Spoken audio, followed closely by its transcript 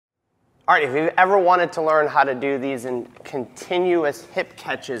All right, if you've ever wanted to learn how to do these in continuous hip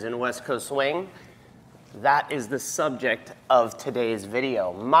catches in West Coast Swing, that is the subject of today's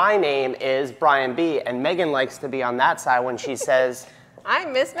video. My name is Brian B, and Megan likes to be on that side when she says,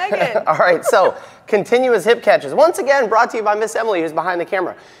 I'm Miss Megan. All right, so continuous hip catches. Once again, brought to you by Miss Emily, who's behind the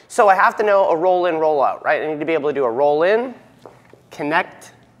camera. So I have to know a roll in, roll out, right? I need to be able to do a roll in,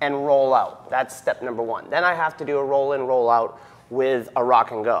 connect, and roll out. That's step number one. Then I have to do a roll in, roll out with a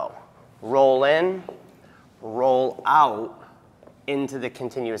rock and go. Roll in, roll out into the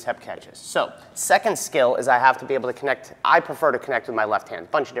continuous hip catches. So second skill is I have to be able to connect. I prefer to connect with my left hand. A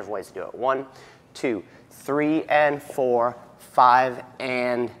bunch of different ways to do it. 1, 2, 3, and 4, 5,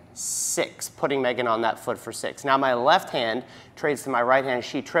 and 6. Putting Megan on that foot for 6. Now my left hand trades to my right hand.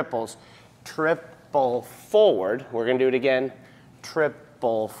 She triples. Triple forward. We're going to do it again.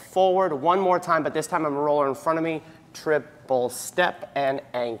 Triple forward. One more time, but this time I'm a roller in front of me. Triple step and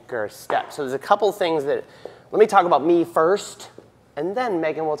anchor step. So there's a couple things that, let me talk about me first, and then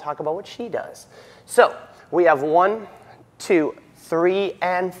Megan will talk about what she does. So we have 1, 2, 3,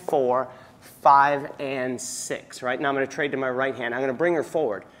 and 4, 5, and 6, right? Now I'm going to trade to my right hand. I'm going to bring her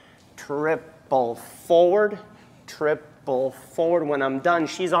forward. Triple forward, triple forward. When I'm done,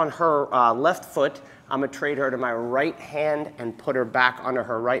 she's on her left foot. I'm going to trade her to my right hand and put her back onto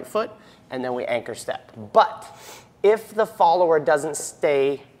her right foot, and then we anchor step. But if the follower doesn't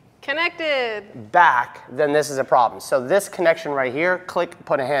stay connected back, then this is a problem. So this connection right here, click,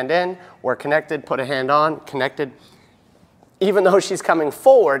 put a hand in, we're connected, put a hand on, connected. Even though she's coming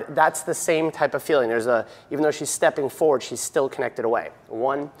forward, that's the same type of feeling. Even though she's stepping forward, she's still connected away.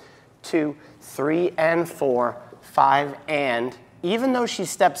 1, 2, 3, and 4, 5, and even though she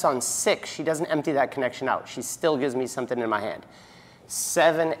steps on 6, she doesn't empty that connection out. She still gives me something in my hand.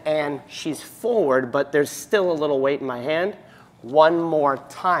 7, and she's forward, but there's still a little weight in my hand. One more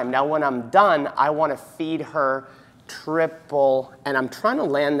time. Now when I'm done, I want to feed her triple, and I'm trying to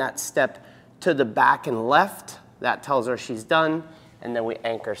land that step to the back and left. That tells her she's done, and then we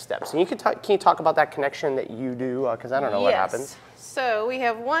anchor step. So can you talk about that connection that you do, because I don't know what happens. So we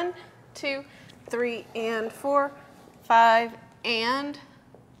have 1, 2, 3, and 4, 5, and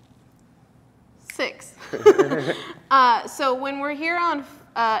 6. So when we're here on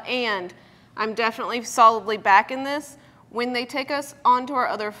and, I'm definitely solidly back in this. When they take us onto our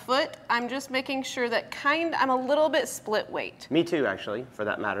other foot, I'm just making sure that I'm a little bit split weight. Me too, actually, for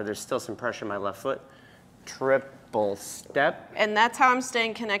that matter. There's still some pressure in my left foot. Triple step. And that's how I'm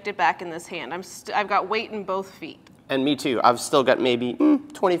staying connected back in this hand. I've got weight in both feet. And me too. I've still got maybe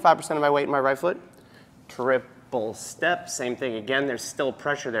 25% of my weight in my right foot. Triple step, same thing again. There's still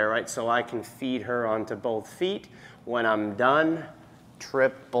pressure there, right? So I can feed her onto both feet. When I'm done,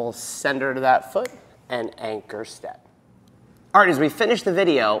 triple center to that foot and anchor step. All right, as we finish the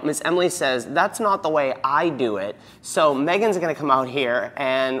video, Miss Emily says, that's not the way I do it. So Megan's gonna come out here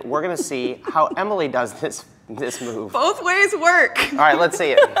and we're gonna see how Emily does this move. Both ways work. All right, let's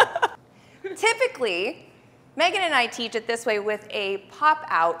see it. Typically, Megan and I teach it this way with a pop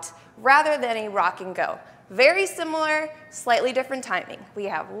out rather than a rock and go. Very similar, slightly different timing. We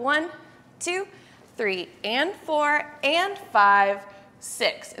have 1, 2, 3, and 4, and 5,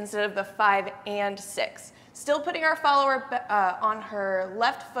 6, instead of the 5 and 6. Still putting our follower on her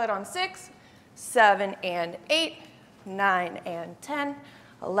left foot on 6, 7 and 8, 9 and 10,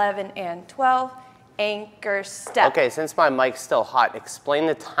 11 and 12, anchor step. Okay, since my mic's still hot, explain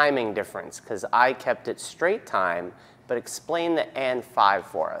the timing difference, because I kept it straight time, but explain the and 5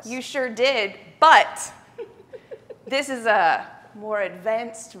 for us. You sure did, but this is a more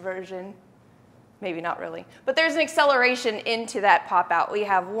advanced version. Maybe not really, but there's an acceleration into that pop out. We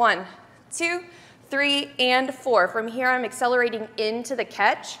have 1, 2, 3, and 4. From here, I'm accelerating into the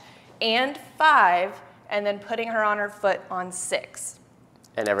catch, and 5, and then putting her on her foot on 6.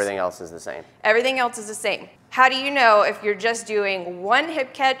 And everything else is the same. Everything else is the same. How do you know if you're just doing one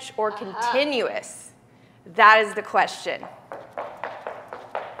hip catch or continuous? That is the question.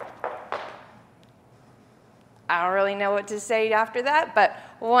 I don't really know what to say after that, but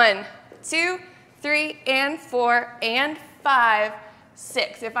 1, 2, 3, and 4, and 5,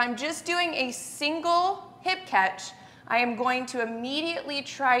 6. If I'm just doing a single hip catch, I am going to immediately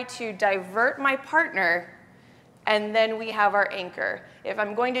try to divert my partner, and then we have our anchor. If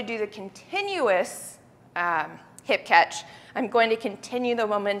I'm going to do the continuous hip catch, I'm going to continue the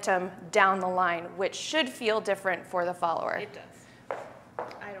momentum down the line, which should feel different for the follower. It does.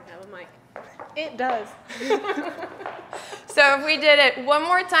 I don't have a mic. It does. So if we did it one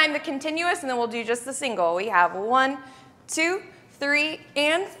more time, the continuous, and then we'll do just the single. We have 1, 2, 3,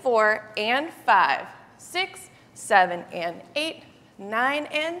 and 4, and 5, 6, 7, and 8, 9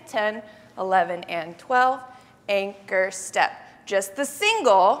 and 10, 11 and 12, anchor step. Just the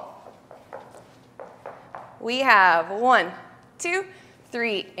single, we have 1, 2,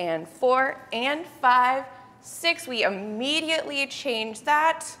 3 and 4 and 5, 6. We immediately change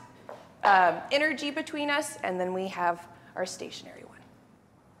that energy between us, and then we have our stationary one.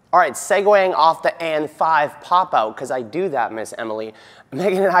 All right, segueing off the and 5 pop out, because I do that, Miss Emily.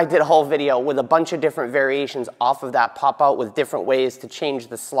 Megan and I did a whole video with a bunch of different variations off of that pop out with different ways to change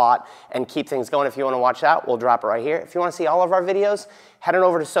the slot and keep things going. If you want to watch that, we'll drop it right here. If you want to see all of our videos, head on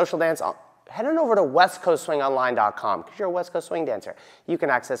over to Social Dance. Head on over to westcoastswingonline.com because you're a West Coast swing dancer. You can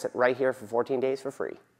access it right here for 14 days for free.